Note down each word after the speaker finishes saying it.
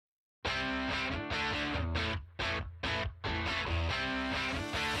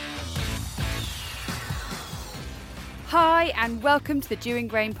Hi and welcome to the Dewing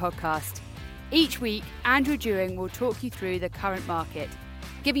Grain podcast. Each week, Andrew Dewing will talk you through the current market,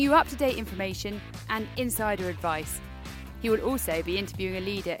 giving you up-to-date information and insider advice. He will also be interviewing a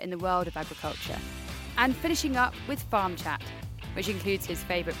leader in the world of agriculture and finishing up with Farm Chat, which includes his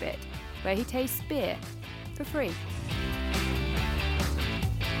favourite bit, where he tastes beer for free.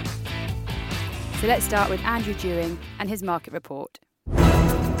 So let's start with Andrew Dewing and his market report.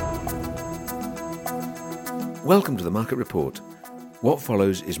 Welcome to the Market Report. What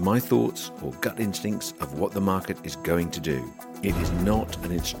follows is my thoughts or gut instincts of what the market is going to do. It is not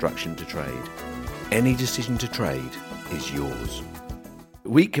an instruction to trade. Any decision to trade is yours.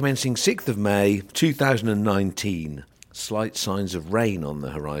 Week commencing 6th of May 2019. Slight signs of rain on the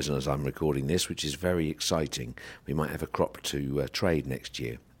horizon as I'm recording this, which is very exciting. We might have a crop to trade next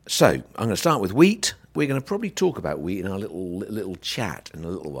year. So, I'm going to start with wheat. We're going to probably talk about wheat in our little chat in a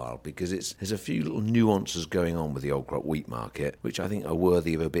little while because there's a few little nuances going on with the old crop wheat market which I think are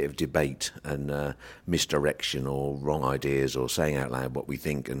worthy of a bit of debate and misdirection or wrong ideas or saying out loud what we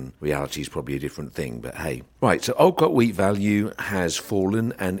think, and reality is probably a different thing, but hey. Right, so old crop wheat value has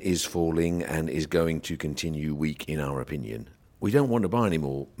fallen and is falling and is going to continue weak in our opinion. We don't want to buy any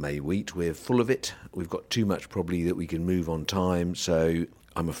more May wheat. We're full of it. We've got too much probably that we can move on time, so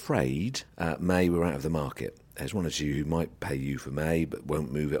I'm afraid May we're out of the market. There's one or two who might pay you for May but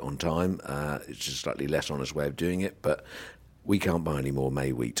won't move it on time. It's a slightly less honest way of doing it, but we can't buy any more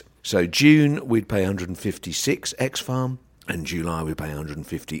May wheat. So June we'd pay 156 ex-farm and July we'd pay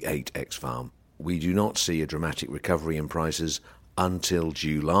 158 ex-farm. We do not see a dramatic recovery in prices until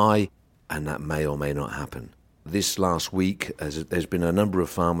July, and that may or may not happen. This last week, there's been a number of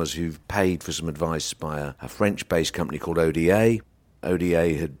farmers who've paid for some advice by a French-based company called ODA.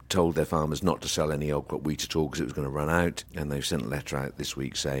 ODA had told their farmers not to sell any old crop wheat at all because it was going to run out, and they've sent a letter out this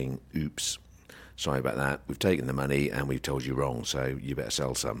week saying, oops, sorry about that, we've taken the money and we've told you wrong, so you better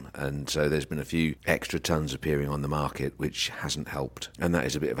sell some. And so there's been a few extra tons appearing on the market, which hasn't helped, and that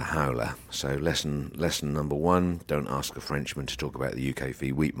is a bit of a howler. So lesson number one, don't ask a Frenchman to talk about the UK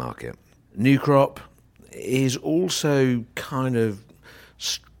feed wheat market. New crop is also kind of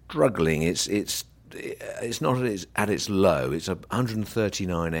struggling. It's not at its low. It's a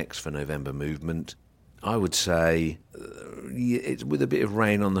 139x for November movement. I would say it's with a bit of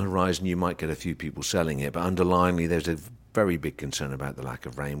rain on the horizon, you might get a few people selling it, but underlyingly there's a very big concern about the lack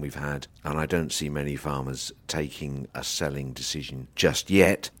of rain we've had, and I don't see many farmers taking a selling decision just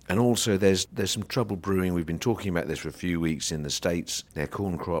yet. And also there's some trouble brewing. We've been talking about this for a few weeks in the States. Their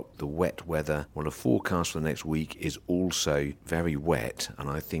corn crop, the wet weather, well, the forecast for the next week is also very wet, and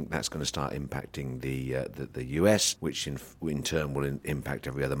I think that's going to start impacting the US, which in turn will impact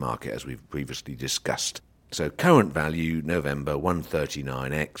every other market as we've previously discussed. So current value November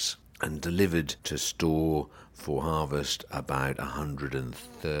 139x and delivered to store for harvest about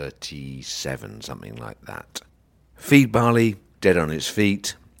 137, something like that. Feed barley, dead on its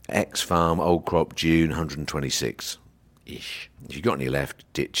feet. Ex-farm, old crop, June, 126-ish. If you've got any left,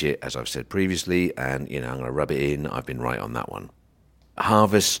 ditch it, as I've said previously, and, I'm going to rub it in. I've been right on that one.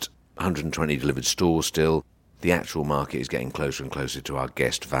 Harvest, 120 delivered store still. The actual market is getting closer and closer to our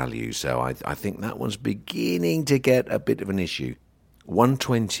guessed value, so I think that one's beginning to get a bit of an issue.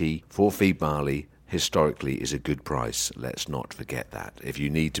 120 for feed barley historically is a good price. Let's not forget that if you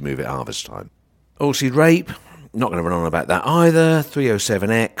need to move at harvest time. Oilseed rape, not going to run on about that either.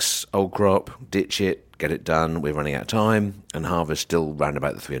 307x, old crop, ditch it, get it done. We're running out of time, and harvest still round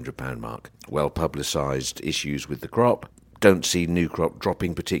about the £300 mark. Well publicised issues with the crop. Don't see new crop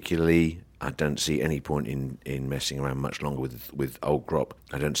dropping particularly. I don't see any point in messing around much longer with old crop.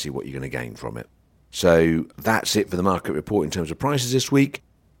 I don't see what you're going to gain from it. So that's it for the market report in terms of prices this week.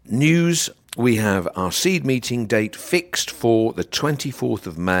 News, we have our seed meeting date fixed for the 24th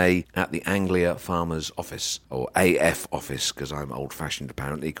of May at the Anglia Farmers Office, or AF Office, because I'm old-fashioned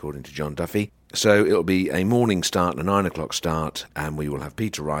apparently, according to John Duffy. So it'll be a morning start, a 9 o'clock start, and we will have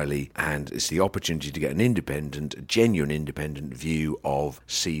Peter Riley, and it's the opportunity to get a genuine independent view of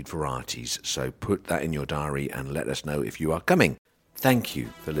seed varieties. So put that in your diary and let us know if you are coming. Thank you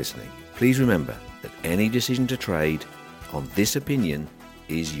for listening. Please remember that any decision to trade on this opinion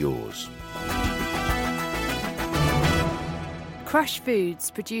is yours. Crush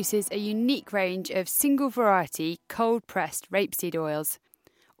Foods produces a unique range of single variety cold pressed rapeseed oils.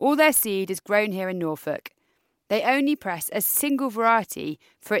 All their seed is grown here in Norfolk. They only press a single variety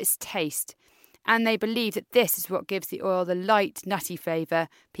for its taste, and they believe that this is what gives the oil the light, nutty flavour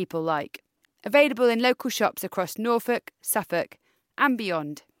people like. Available in local shops across Norfolk, Suffolk and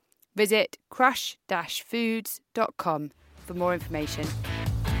beyond. Visit crush-foods.com for more information.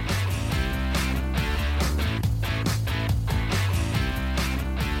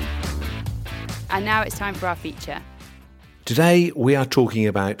 And now it's time for our feature. Today we are talking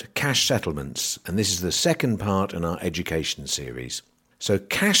about cash settlements, and this is the second part in our education series. So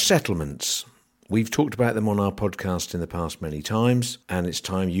cash settlements, we've talked about them on our podcast in the past many times, and it's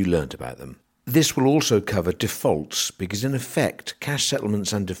time you learnt about them. This will also cover defaults, because in effect, cash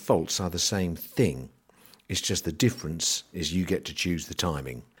settlements and defaults are the same thing. It's just the difference is you get to choose the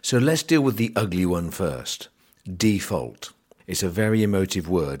timing. So let's deal with the ugly one first. Default. It's a very emotive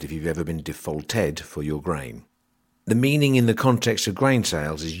word if you've ever been defaulted for your grain. The meaning in the context of grain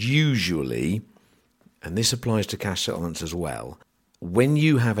sales is usually, and this applies to cash settlements as well, when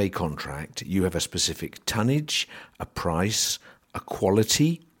you have a contract, you have a specific tonnage, a price, a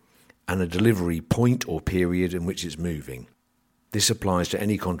quality, and a delivery point or period in which it's moving. This applies to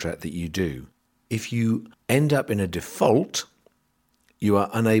any contract that you do. If you end up in a default, you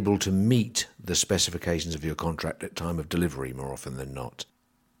are unable to meet the specifications of your contract at time of delivery more often than not.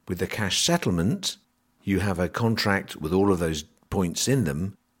 With the cash settlement, you have a contract with all of those points in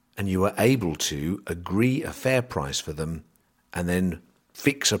them, and you are able to agree a fair price for them and then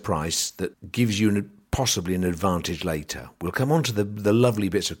fix a price that gives you possibly an advantage later. We'll come on to the lovely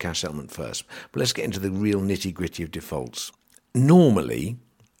bits of cash settlement first, but let's get into the real nitty-gritty of defaults. Normally,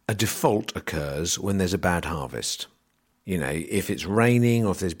 a default occurs when there's a bad harvest. You know, if it's raining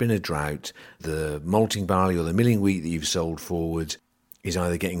or if there's been a drought, the malting barley or the milling wheat that you've sold forward is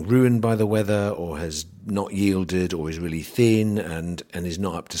either getting ruined by the weather or has not yielded or is really thin and is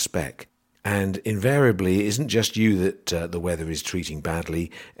not up to spec. And invariably, it isn't just you that the weather is treating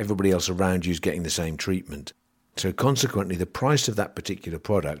badly. Everybody else around you is getting the same treatment. So consequently, the price of that particular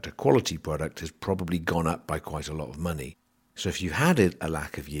product, a quality product, has probably gone up by quite a lot of money. So if you've had a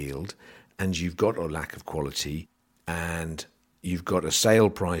lack of yield and you've got a lack of quality and you've got a sale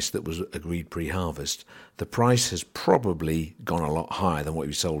price that was agreed pre-harvest, the price has probably gone a lot higher than what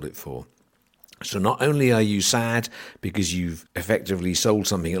you sold it for. So not only are you sad because you've effectively sold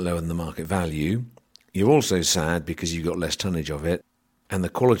something at lower than the market value, you're also sad because you've got less tonnage of it, and the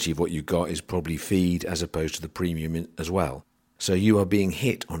quality of what you got is probably feed as opposed to the premium as well. So you are being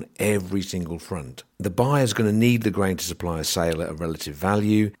hit on every single front. The buyer's going to need the grain to supply a sale at a relative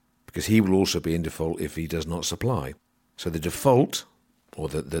value because he will also be in default if he does not supply. So the default, or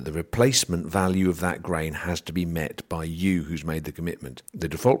the replacement value of that grain, has to be met by you who's made the commitment. The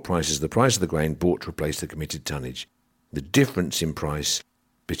default price is the price of the grain bought to replace the committed tonnage. The difference in price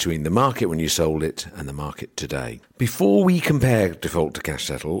between the market when you sold it and the market today. Before we compare default to cash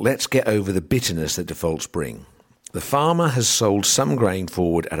settle, let's get over the bitterness that defaults bring. The farmer has sold some grain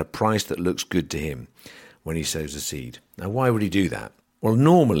forward at a price that looks good to him when he sows the seed. Now, why would he do that? Well,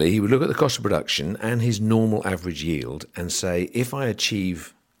 normally he would look at the cost of production and his normal average yield and say, if I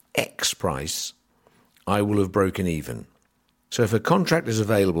achieve X price, I will have broken even. So if a contract is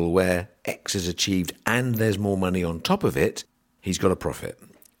available where X is achieved and there's more money on top of it, he's got a profit.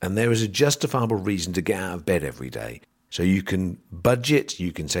 And there is a justifiable reason to get out of bed every day. So you can budget,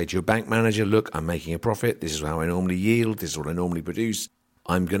 you can say to your bank manager, look, I'm making a profit, this is how I normally yield, this is what I normally produce.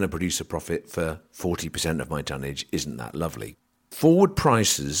 I'm going to produce a profit for 40% of my tonnage. Isn't that lovely? Forward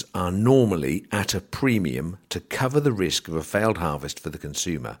prices are normally at a premium to cover the risk of a failed harvest for the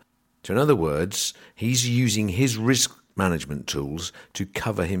consumer. So in other words, he's using his risk management tools to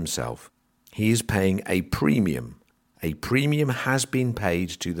cover himself. He is paying a premium. A premium has been paid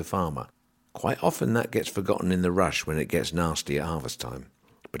to the farmer. Quite often that gets forgotten in the rush when it gets nasty at harvest time.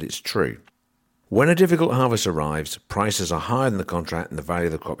 But it's true. When a difficult harvest arrives, prices are higher than the contract and the value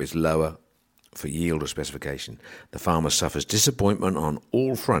of the crop is lower for yield or specification. The farmer suffers disappointment on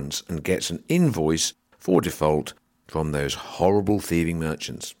all fronts and gets an invoice for default from those horrible thieving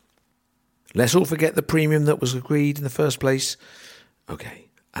merchants. Let's all forget the premium that was agreed in the first place. Okay,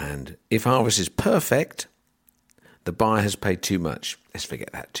 and if harvest is perfect, the buyer has paid too much. Let's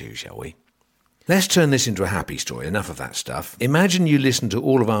forget that too, shall we? Let's turn this into a happy story. Enough of that stuff. Imagine you listen to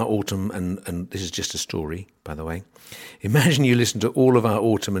all of our autumn, and this is just a story, by the way. Imagine you listened to all of our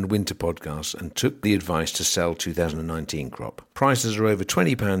autumn and winter podcasts and took the advice to sell 2019 crop. Prices are over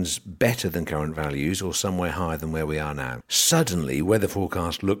 £20 better than current values or somewhere higher than where we are now. Suddenly, weather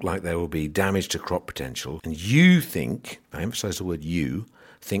forecasts look like there will be damage to crop potential, and you think, I emphasize the word you,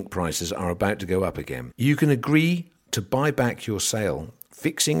 think prices are about to go up again. You can agree to buy back your sale,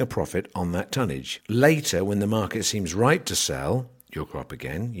 fixing a profit on that tonnage. Later, when the market seems right to sell your crop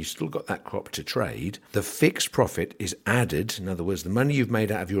again, you've still got that crop to trade, the fixed profit is added. In other words, the money you've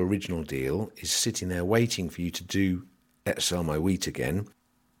made out of your original deal is sitting there waiting for you to do let's sell my wheat again.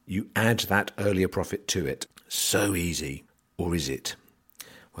 You add that earlier profit to it. So easy. Or is it?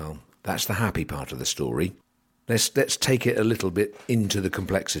 Well, that's the happy part of the story. Let's take it a little bit into the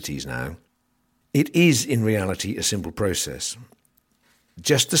complexities now. It is, in reality, a simple process.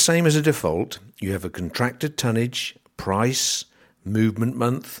 Just the same as a default, you have a contracted tonnage, price, movement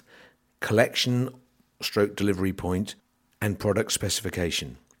month, collection/delivery point, and product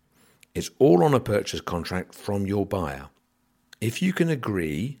specification. It's all on a purchase contract from your buyer. If you can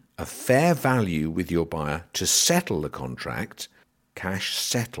agree a fair value with your buyer to settle the contract, cash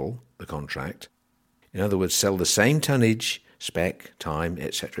settle the contract, in other words, sell the same tonnage, spec, time,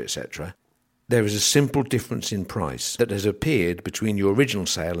 etc., there is a simple difference in price that has appeared between your original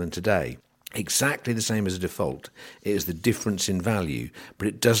sale and today. Exactly the same as a default. It is the difference in value, but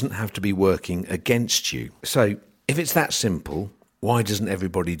it doesn't have to be working against you. So if it's that simple, why doesn't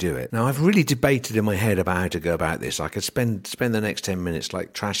everybody do it? Now, I've really debated in my head about how to go about this. I could spend the next 10 minutes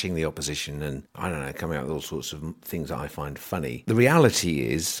like trashing the opposition and, I don't know, coming out with all sorts of things that I find funny. The reality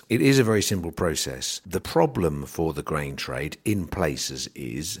is, it is a very simple process. The problem for the grain trade in places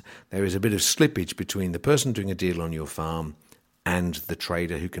is there is a bit of slippage between the person doing a deal on your farm and the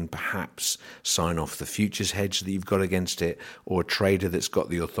trader who can perhaps sign off the futures hedge that you've got against it, or a trader that's got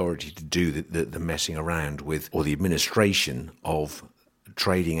the authority to do the messing around with, or the administration of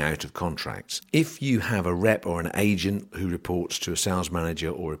trading out of contracts. If you have a rep or an agent who reports to a sales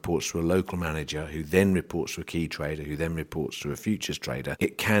manager or reports to a local manager who then reports to a key trader who then reports to a futures trader,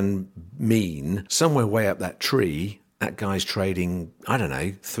 it can mean somewhere way up that tree, that guy's trading,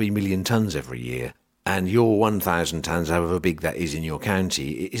 3 million tonnes every year. And your 1,000 tonnes, however big that is in your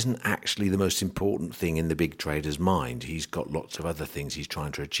county, it isn't actually the most important thing in the big trader's mind. He's got lots of other things he's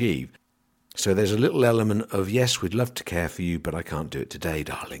trying to achieve. So there's a little element of, yes, we'd love to care for you, but I can't do it today,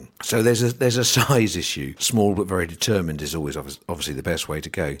 darling. So there's a size issue. Small but very determined is always obviously the best way to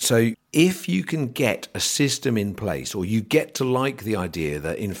go. So if you can get a system in place, or you get to like the idea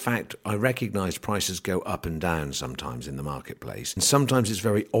that, in fact, I recognise prices go up and down sometimes in the marketplace, and sometimes it's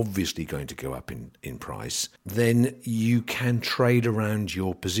very obviously going to go up in price, then you can trade around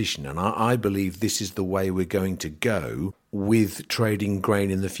your position. And I believe this is the way we're going to go with trading grain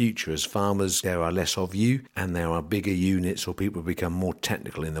in the future. As farmers, there are less of you, and there are bigger units, or people become more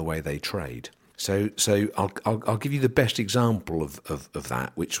technical in the way they trade. So I'll give you the best example of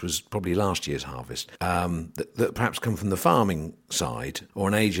that, which was probably last year's harvest, that perhaps come from the farming side, or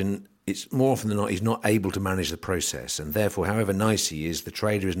an agent. It's more often than not, he's not able to manage the process, and therefore, however nice he is, the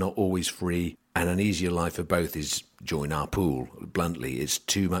trader is not always free, and an easier life for both is join our pool. Bluntly, it's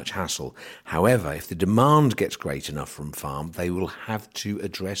too much hassle. However, if the demand gets great enough from farm, they will have to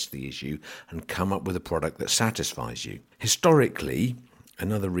address the issue and come up with a product that satisfies you. Historically,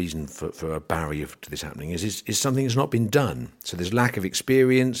 another reason for a barrier to this happening is something that's not been done. So there's lack of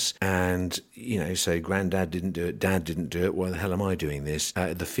experience, and, so granddad didn't do it, dad didn't do it, why the hell am I doing this?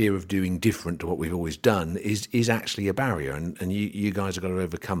 The fear of doing different to what we've always done is actually a barrier, and you guys have got to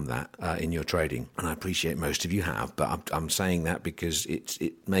overcome that in your trading. And I appreciate most of you have, but I'm saying that because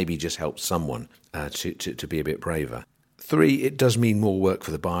it maybe just helps someone to be a bit braver. 3, it does mean more work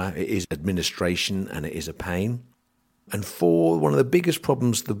for the buyer. It is administration, and it is a pain. And 4, one of the biggest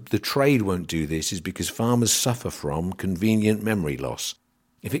problems the trade won't do this is because farmers suffer from convenient memory loss.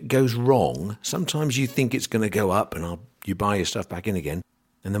 If it goes wrong, sometimes you think it's going to go up and you buy your stuff back in again,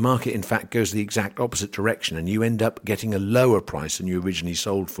 and the market in fact goes the exact opposite direction, and you end up getting a lower price than you originally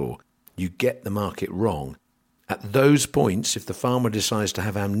sold for. You get the market wrong. At those points, if the farmer decides to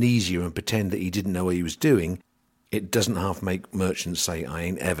have amnesia and pretend that he didn't know what he was doing, it doesn't half make merchants say, I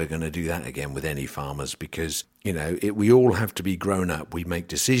ain't ever going to do that again with any farmers, because, we all have to be grown up. We make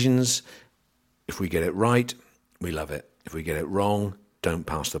decisions. If we get it right, we love it. If we get it wrong, don't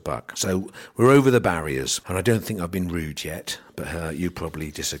pass the buck. So we're over the barriers, and I don't think I've been rude yet, but you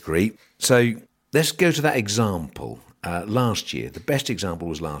probably disagree. So let's go to that example. Last year, the best example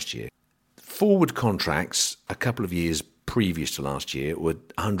was last year. Forward contracts a couple of years previous to last year were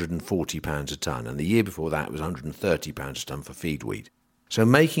 £140 a tonne, and the year before that was £130 a tonne for feed wheat. So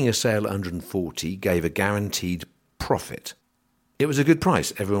making a sale at 140 gave a guaranteed profit. It was a good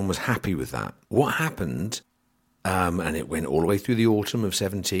price. Everyone was happy with that. What happened, and it went all the way through the autumn of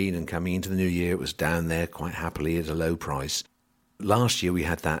 17, and coming into the new year, it was down there quite happily at a low price. Last year we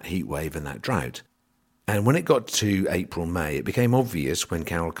had that heat wave and that drought. And when it got to April, May, it became obvious when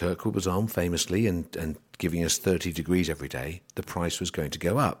Carol Kirkwood was on famously and giving us 30 degrees every day, the price was going to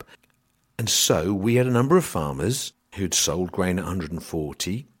go up. And so we had a number of farmers who'd sold grain at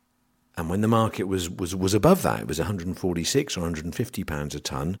 140, and when the market was above that, it was 146 or 150 pounds a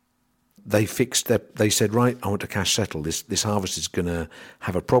tonne, they said, right, I want to cash settle. This harvest is going to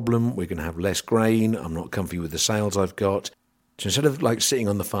have a problem. We're going to have less grain. I'm not comfy with the sales I've got. So instead of sitting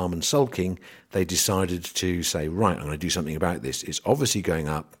on the farm and sulking, they decided to say, right, I'm going to do something about this. It's obviously going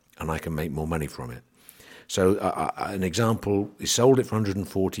up. and I can make more money from it. So an example, they sold it for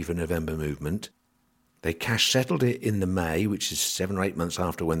 140 for November movement. They cash settled it in the May, which is 7 or 8 months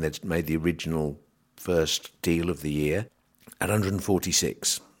after when they'd made the original first deal of the year, at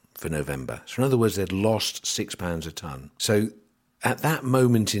 146 for November. So in other words, they'd lost £6 a tonne. So at that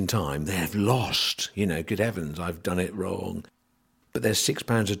moment in time, they have lost, good heavens, I've done it wrong. But they're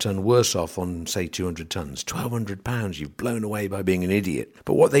 £6 a tonne worse off on, say, 200 tonnes. £1,200 you've blown away by being an idiot.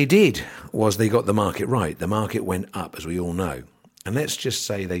 But what they did was they got the market right. The market went up, as we all know. And let's just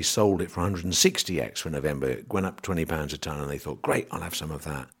say they sold it for 160x for November. It went up £20 a tonne, and they thought, great, I'll have some of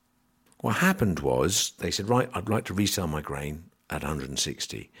that. What happened was they said, right, I'd like to resell my grain at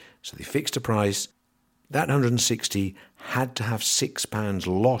 160. So they fixed a price. That 160 had to have £6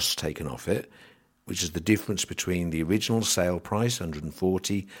 loss taken off it, which is the difference between the original sale price,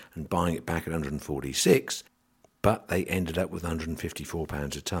 140, and buying it back at 146. But they ended up with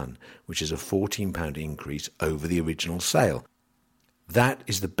 £154 a tonne, which is a £14 increase over the original sale. That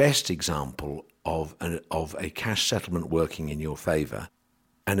is the best example of a cash settlement working in your favour.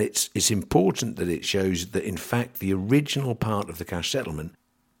 And it's important that it shows that, in fact, the original part of the cash settlement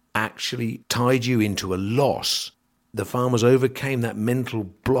actually tied you into a loss. The farmers overcame that mental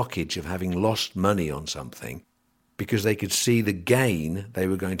blockage of having lost money on something because they could see the gain. They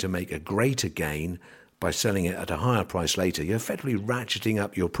were going to make a greater gain by selling it at a higher price later. You're effectively ratcheting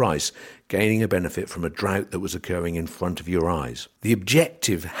up your price, gaining a benefit from a drought that was occurring in front of your eyes. The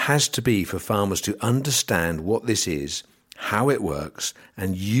objective has to be for farmers to understand what this is, how it works,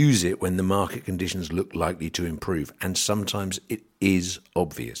 and use it when the market conditions look likely to improve. And sometimes it is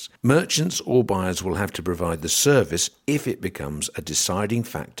obvious. Merchants or buyers will have to provide the service if it becomes a deciding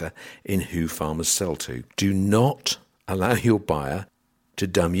factor in who farmers sell to. Do not allow your buyer to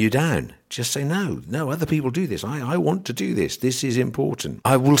dumb you down. Just say, no, other people do this. I want to do this. This is important.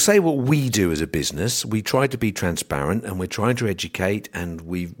 I will say what we do as a business. We try to be transparent and we're trying to educate, and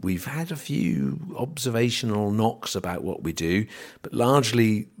we've had a few observational knocks about what we do, but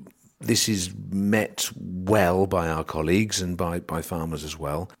largely this is met well by our colleagues and by farmers as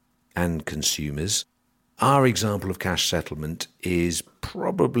well, and consumers. Our example of cash settlement is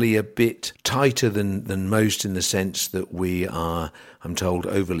probably a bit tighter than most, in the sense that we are, I'm told,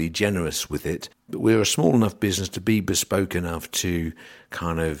 overly generous with it. But we're a small enough business to be bespoke enough to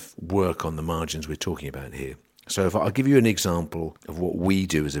kind of work on the margins we're talking about here. So if I'll give you an example of what we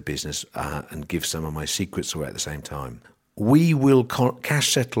do as a business and give some of my secrets away at the same time. We will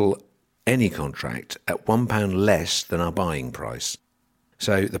cash settle any contract at £1 less than our buying price.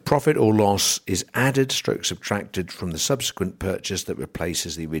 So the profit or loss is added / subtracted from the subsequent purchase that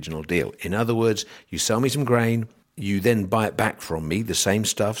replaces the original deal. In other words, you sell me some grain, you then buy it back from me, the same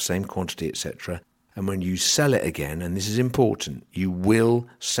stuff, same quantity, etc. And when you sell it again, and this is important, you will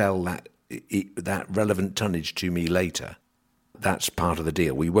sell that relevant tonnage to me later. That's part of the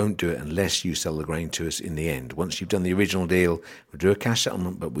deal. We won't do it unless you sell the grain to us in the end. Once you've done the original deal, we'll do a cash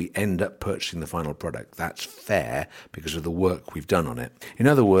settlement, but we end up purchasing the final product. That's fair because of the work we've done on it. In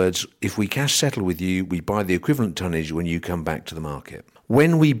other words, if we cash settle with you, we buy the equivalent tonnage when you come back to the market.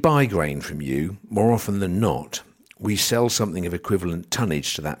 When we buy grain from you, more often than not, we sell something of equivalent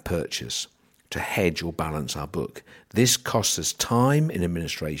tonnage to that purchase to hedge or balance our book. This costs us time in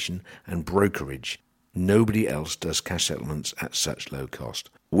administration and brokerage. Nobody else does cash settlements at such low cost.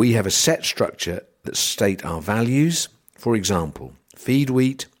 We have a set structure that state our values. For example, feed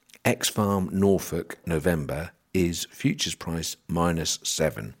wheat, X-Farm, Norfolk, November is futures price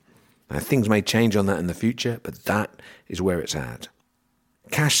 -7. Now, things may change on that in the future, but that is where it's at.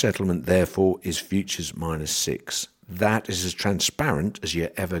 Cash settlement, therefore, is futures -6. That is as transparent as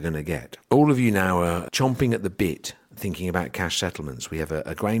you're ever going to get. All of you now are chomping at the bit thinking about cash settlements. We have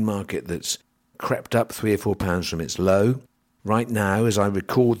a grain market that's crept up £3 or £4 from its low. Right now, as I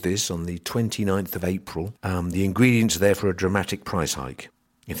record this on the 29th of April, the ingredients are there for a dramatic price hike.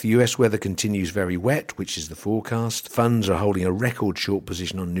 If the US weather continues very wet, which is the forecast, funds are holding a record short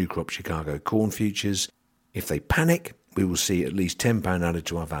position on new crop Chicago corn futures. If they panic, we will see at least £10 added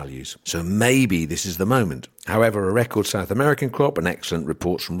to our values. So maybe this is the moment. However, a record South American crop and excellent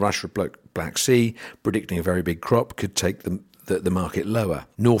reports from Russia, Black Sea, predicting a very big crop, could take the market lower.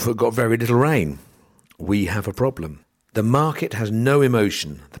 Norfolk got very little rain. We have a problem. The market has no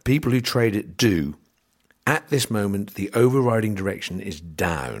emotion. The people who trade it do. At this moment, the overriding direction is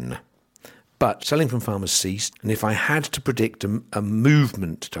down. But selling from farmers ceased, and if I had to predict a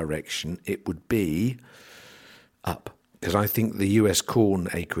movement direction, it would be up. Because I think the US corn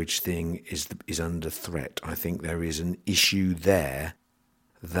acreage thing is under threat. I think there is an issue there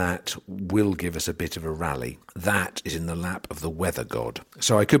that will give us a bit of a rally. That is in the lap of the weather god.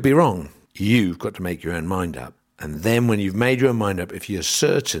 So I could be wrong. You've got to make your own mind up. And then when you've made your own mind up, if you're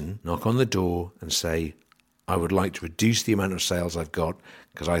certain, knock on the door and say, I would like to reduce the amount of sales I've got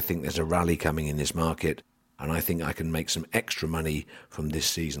because I think there's a rally coming in this market and I think I can make some extra money from this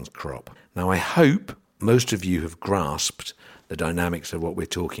season's crop. Now, I hope most of you have grasped the dynamics of what we're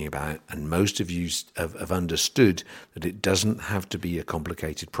talking about, and most of you have understood that it doesn't have to be a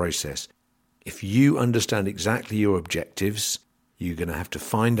complicated process. If you understand exactly your objectives, you're going to have to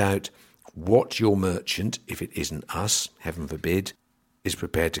find out what your merchant, if it isn't us, heaven forbid, is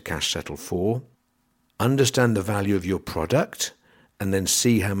prepared to cash settle for. Understand the value of your product, and then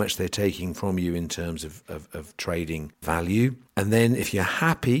see how much they're taking from you in terms of trading value. And then if you're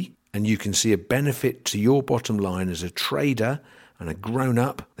happy and you can see a benefit to your bottom line as a trader and a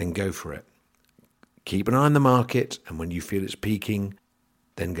grown-up, then go for it. Keep an eye on the market, and when you feel it's peaking,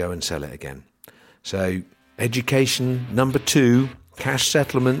 then go and sell it again. So, education number 2, cash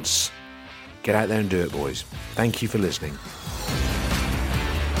settlements. Get out there and do it, boys. Thank you for listening.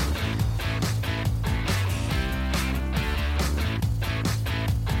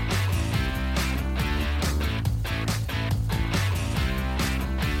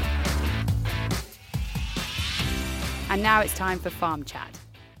 And now it's time for Farm Chat.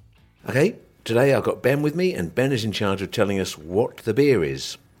 Okay, today I've got Ben with me, and Ben is in charge of telling us what the beer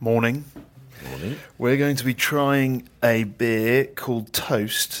is. Morning. Morning. We're going to be trying a beer called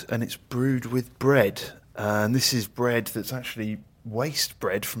Toast, and it's brewed with bread. And this is bread that's actually waste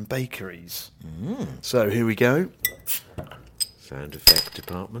bread from bakeries. So here we go. Sound effect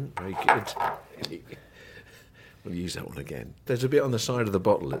department, very good. We'll use that one again. There's a bit on the side of the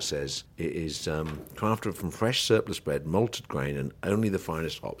bottle that says it is crafted from fresh surplus bread, malted grain, and only the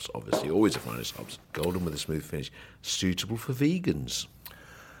finest hops, obviously, always the finest hops, golden with a smooth finish, suitable for vegans.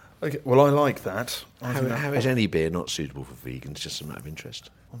 Okay, well, I like that. How is any beer not suitable for vegans? Just a matter of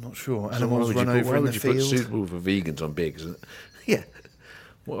interest. I'm not sure. So Animals run over in the field. Why would you put suitable for vegans on beer? 'Cause, yeah.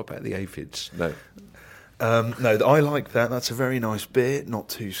 What about the aphids? No. No, I like that. That's a very nice beer, not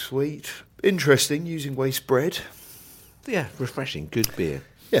too sweet. Interesting, using waste bread. Yeah, refreshing, good beer.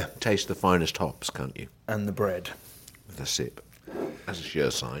 Yeah. Taste the finest hops, can't you? And the bread. With a sip. As a sure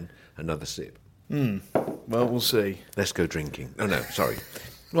sign, another sip. Well, we'll see. Let's go drinking. Oh, no, sorry.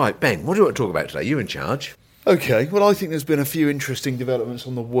 Right, Ben, what do you want to talk about today? You're in charge. Okay, well, I think there's been a few interesting developments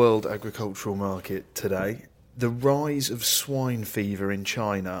on the world agricultural market today. The rise of swine fever in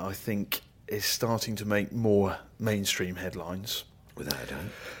China, I think, is starting to make more mainstream headlines. Without a doubt.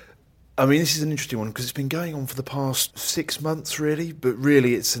 I mean, this is an interesting one because it's been going on for the past 6 months, really, but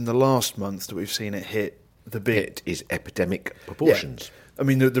really it's in the last month that we've seen it hit the big... It is epidemic proportions. Yeah. I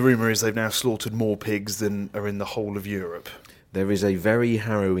mean, the rumour is they've now slaughtered more pigs than are in the whole of Europe. There is a very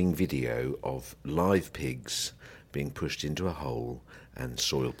harrowing video of live pigs being pushed into a hole and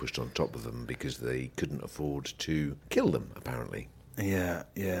soil pushed on top of them because they couldn't afford to kill them, apparently. Yeah.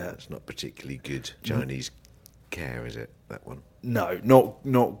 It's not particularly good Chinese care, is it, that one? No,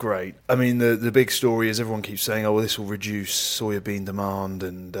 not great. I mean, the big story is everyone keeps saying, oh, well, this will reduce soybean demand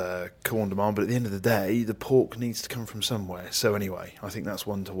and corn demand, but at the end of the day, the pork needs to come from somewhere. So anyway, I think that's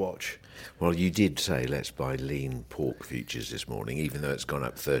one to watch. Well, you did say let's buy lean pork futures this morning, even though it's gone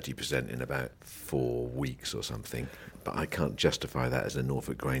up 30% in about 4 weeks or something. But I can't justify that as a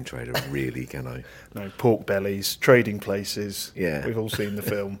Norfolk grain trader, really, can I? No, pork bellies, trading places. Yeah. We've all seen the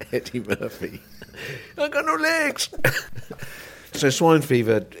film. Eddie Murphy. I've got no legs! So swine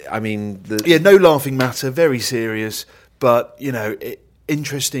fever, I mean... no laughing matter, very serious, but,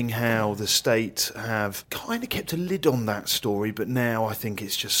 interesting how the state have kind of kept a lid on that story, but now I think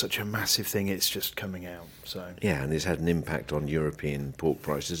it's just such a massive thing, it's just coming out. So yeah, and it's had an impact on European pork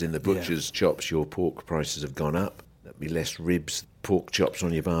prices. In the butcher's shops, your pork prices have gone up. There'll be less ribs, pork chops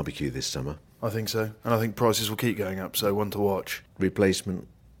on your barbecue this summer. I think so, and I think prices will keep going up, so one to watch. Replacement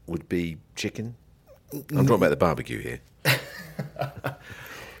would be chicken? I'm talking about the barbecue here.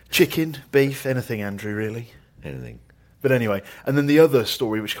 Chicken, beef, anything, Andrew, really. Anything. But anyway, and then the other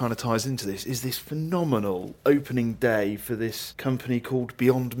story which kind of ties into this is this phenomenal opening day for this company called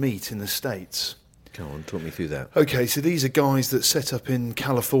Beyond Meat in the States. Go on, talk me through that. Okay, so these are guys that set up in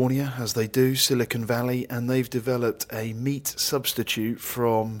California, as they do, Silicon Valley, and they've developed a meat substitute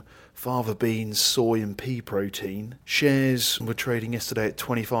from fava beans, soy and pea protein. Shares were trading yesterday at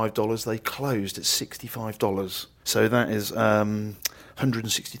 $25. They closed at $65. So that is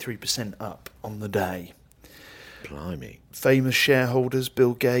 163% up on the day. Blimey. Famous shareholders,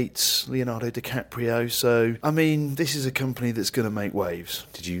 Bill Gates, Leonardo DiCaprio. So, I mean, this is a company that's going to make waves.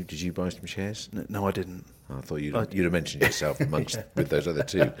 Did you buy some shares? No, I didn't. I thought you'd have mentioned yourself amongst with those other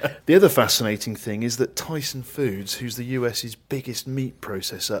two. The other fascinating thing is that Tyson Foods, who's the US's biggest meat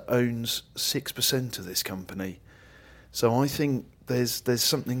processor, owns 6% of this company. So I think there's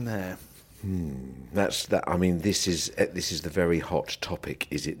something there. That's that. I mean, this is the very hot topic,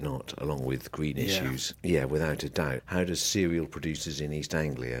 is it not? Along with green issues, yeah, without a doubt. How does cereal producers in East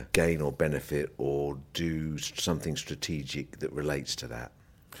Anglia gain or benefit or do something strategic that relates to that?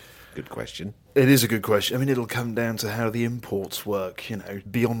 Good question. It is a good question. I mean, it'll come down to how the imports work. You know,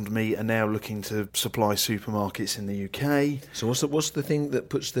 Beyond Meat are now looking to supply supermarkets in the UK. So what's the thing that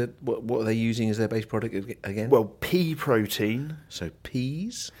puts what are they using as their base product again? Well, pea protein. So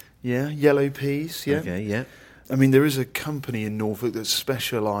peas? Yeah, yellow peas, yeah. Okay, yeah. I mean, there is a company in Norfolk that's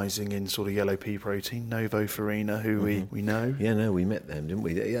specialising in sort of yellow pea protein, Novo Farina, who we know. Yeah, no, we met them, didn't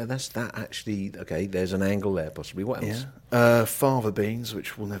we? Yeah, that's that actually. Okay, there's an angle there, possibly. What else? Yeah. Fava beans,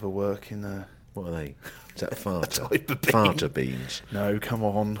 which will never work in What are they? Is that farter? type of bean. Farter beans. No, come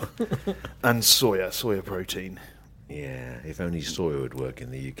on. And soya protein. Yeah, if only soy would work in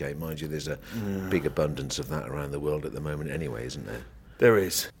the UK. Mind you, there's a big abundance of that around the world at the moment anyway, isn't there? There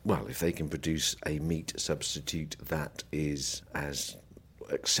is. Well, if they can produce a meat substitute that is as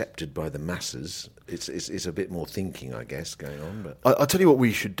accepted by the masses, it's a bit more thinking, I guess, going on. But I'll tell you what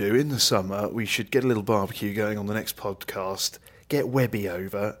we should do in the summer. We should get a little barbecue going on the next podcast, get Webby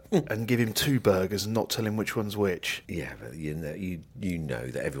over and give him 2 burgers and not tell him which one's which. yeah, but you know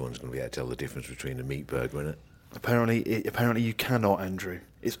that everyone's going to be able to tell the difference between a meat burger and it. Apparently you cannot, Andrew.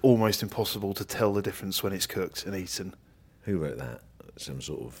 It's almost impossible to tell the difference when it's cooked and eaten. Who wrote that? Some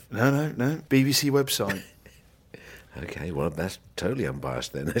sort of... No. BBC website. Okay, well, that's totally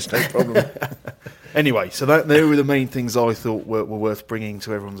unbiased then. There's no problem. Anyway, so they were the main things I thought were worth bringing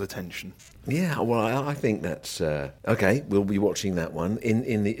to everyone's attention. Yeah, well, I think that's... okay, we'll be watching that one.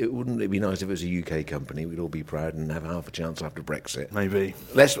 Wouldn't it be nice if it was a UK company? We'd all be proud and have half a chance after Brexit. Maybe.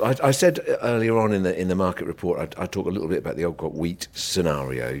 I said earlier on in the market report, I talk a little bit about the Old Crop Wheat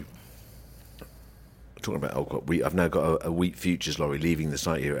scenario. Talking about Old Crop Wheat, I've now got a wheat futures lorry leaving the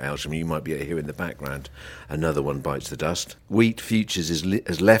site here at Aylsham. You might be able to hear in the background another one bites the dust. Wheat futures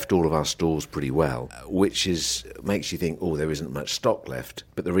has left all of our stores pretty well, which makes you think, oh, there isn't much stock left.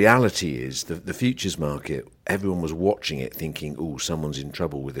 But the reality is the futures market, everyone was watching it thinking, oh, someone's in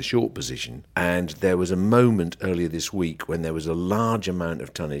trouble with a short position. And there was a moment earlier this week when there was a large amount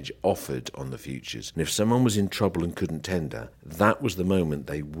of tonnage offered on the futures. And if someone was in trouble and couldn't tender, that was the moment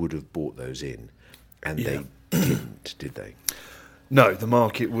they would have bought those in. And they didn't, did they? No, the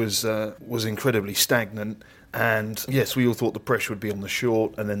market was incredibly stagnant, and yes, we all thought the pressure would be on the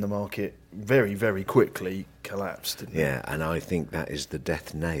short, and then the market very, very quickly collapsed, didn't it? Yeah, and I think that is the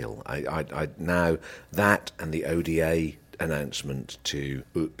death nail. I now, that and the ODA announcement to,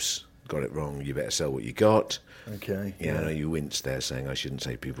 oops, got it wrong, you better sell what you got. Okay. Yeah, I know you winced there saying I shouldn't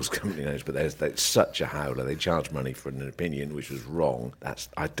say people's company names, but that's such a howler. They charge money for an opinion which was wrong.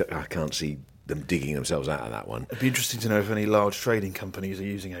 I can't see them digging themselves out of that one. It'd be interesting to know if any large trading companies are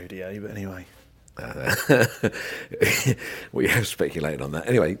using ODA, but anyway. We have speculated on that.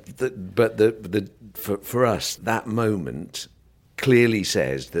 Anyway, for us, that moment clearly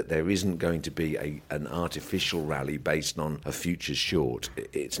says that there isn't going to be an artificial rally based on a futures short.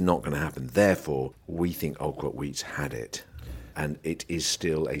 It's not going to happen. Therefore, we think Old Crop Wheat's had it, and it is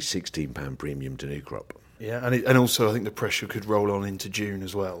still a £16 premium to new crop. Yeah, and also I think the pressure could roll on into June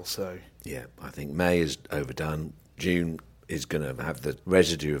as well. So yeah, I think May is overdone. June is going to have the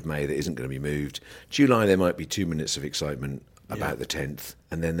residue of May that isn't going to be moved. July there might be 2 minutes of excitement about the 10th,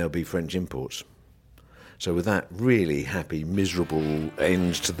 and then there'll be French imports. So with that really happy, miserable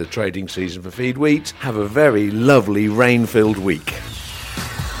end to the trading season for feed wheat, have a very lovely rain-filled week.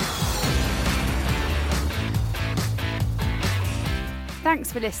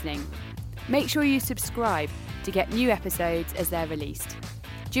 Thanks for listening. Make sure you subscribe to get new episodes as they're released.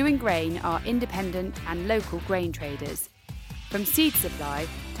 Dew and Grain are independent and local grain traders. From seed supply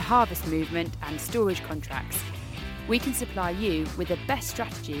to harvest movement and storage contracts, we can supply you with the best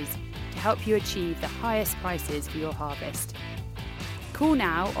strategies to help you achieve the highest prices for your harvest. Call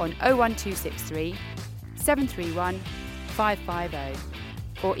now on 01263 731 550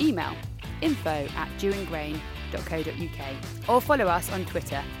 or email info@dewandgrain.co.uk or follow us on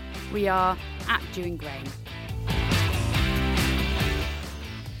Twitter. We are @Dew&Grain.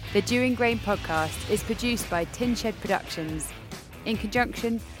 The Dew and Grain podcast is produced by Tin Shed Productions in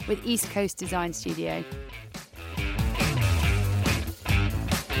conjunction with East Coast Design Studio.